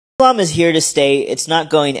Islam is here to stay, it's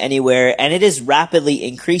not going anywhere, and it is rapidly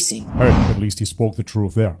increasing. At least he spoke the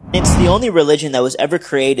truth there. It's the only religion that was ever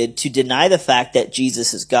created to deny the fact that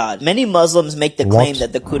Jesus is God. Many Muslims make the claim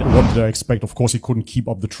that the Quran... What did I expect? Of course, he couldn't keep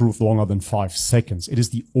up the truth longer than 5 seconds. It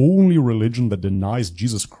is the only religion that denies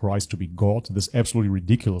Jesus Christ to be God. This is absolutely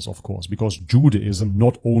ridiculous, of course, because Judaism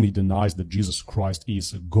not only denies that Jesus Christ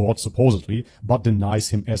is God, supposedly, but denies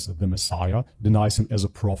him as the Messiah, denies him as a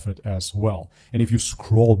prophet as well. And if you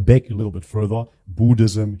scroll back a little bit further,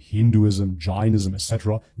 Buddhism, Hinduism, Jainism,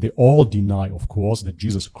 etc., they all deny, of course, that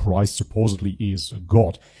Jesus Christ supposedly is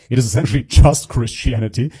God. It is essentially just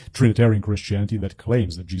Christianity, Trinitarian Christianity, that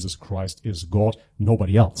claims that Jesus Christ is God,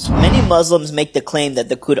 nobody else. Many Muslims make the claim that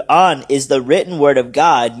the Quran is the written word of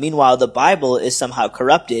God, meanwhile the Bible is somehow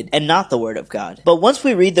corrupted and not the word of God. But once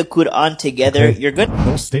we read the Quran together, you're good.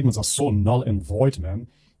 Those statements are so null and void, man.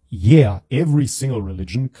 Yeah, every single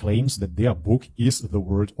religion claims that their book is the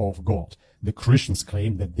word of God. The Christians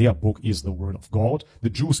claim that their book is the word of God. The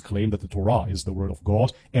Jews claim that the Torah is the word of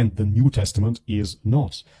God, and the New Testament is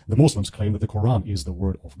not. The Muslims claim that the Quran is the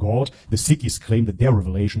word of God. The Sikhs claim that their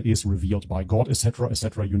revelation is revealed by God, etc.,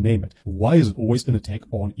 etc., you name it. Why is it always an attack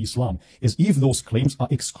on Islam? As if those claims are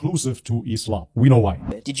exclusive to Islam. We know why.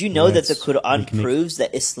 Did you know that the Quran proves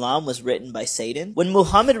that Islam was written by Satan? When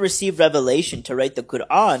Muhammad received revelation to write the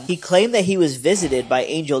Quran, he claimed that he was visited by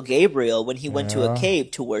Angel Gabriel when he went to a cave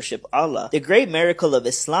to worship Allah. The great miracle of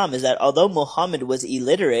Islam is that although Muhammad was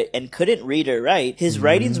illiterate and couldn't read or write, his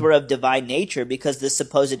writings were of divine nature because the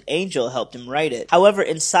supposed angel helped him write it. However,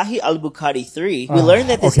 in Sahih al-Bukhari 3, we learn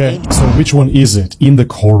that this angel... So which one is it? In the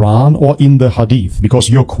Quran or in the Hadith? Because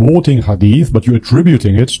you're quoting Hadith, but you're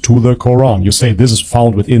attributing it to the Quran. You say this is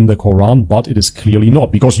found within the Quran, but it is clearly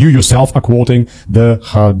not, because you yourself are quoting the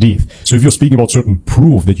Hadith. So if you're speaking about certain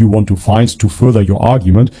proof that you want to find to further your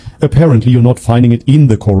argument, apparently you're not finding it in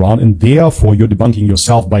the Quran, and therefore you're debunking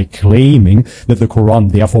yourself by claiming that the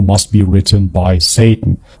Quran therefore must be written by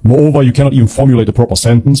Satan. Moreover, you cannot even formulate a proper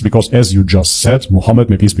sentence because, as you just said,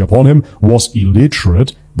 Muhammad, may peace be upon him, was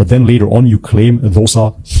illiterate, but then later on you claim those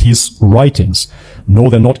are his writings. No,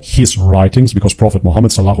 they're not his writings, because Prophet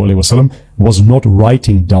Muhammad ﷺ was not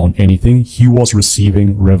writing down anything. He was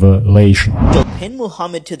receiving revelation. Pinned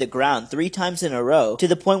Muhammad to the ground 3 times in a row, to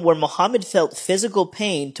the point where Muhammad felt physical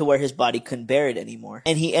pain to where his body couldn't bear it anymore.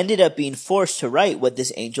 And he ended up being forced to write what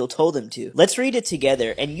this angel told him to. Let's read it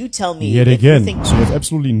together, and you tell me yet if again, you think... So you have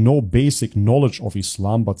absolutely no basic knowledge of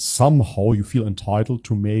Islam, but somehow you feel entitled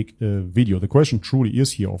to make a video. The question truly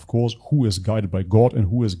is here, of course, who is guided by God and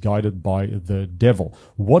who is guided by the devil?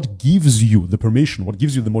 What gives you the permission, what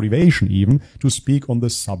gives you the motivation even to speak on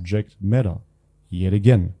this subject matter? Yet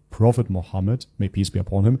again, Prophet Muhammad, may peace be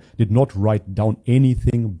upon him, did not write down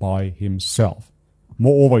anything by himself.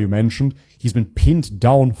 Moreover, you mentioned he's been pinned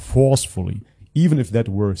down forcefully. Even if that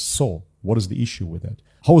were so, what is the issue with that?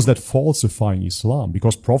 How is that falsifying Islam?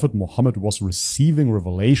 Because Prophet Muhammad was receiving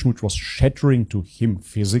revelation which was shattering to him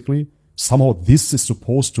physically. Somehow this is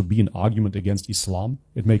supposed to be an argument against Islam?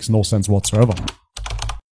 It makes no sense whatsoever.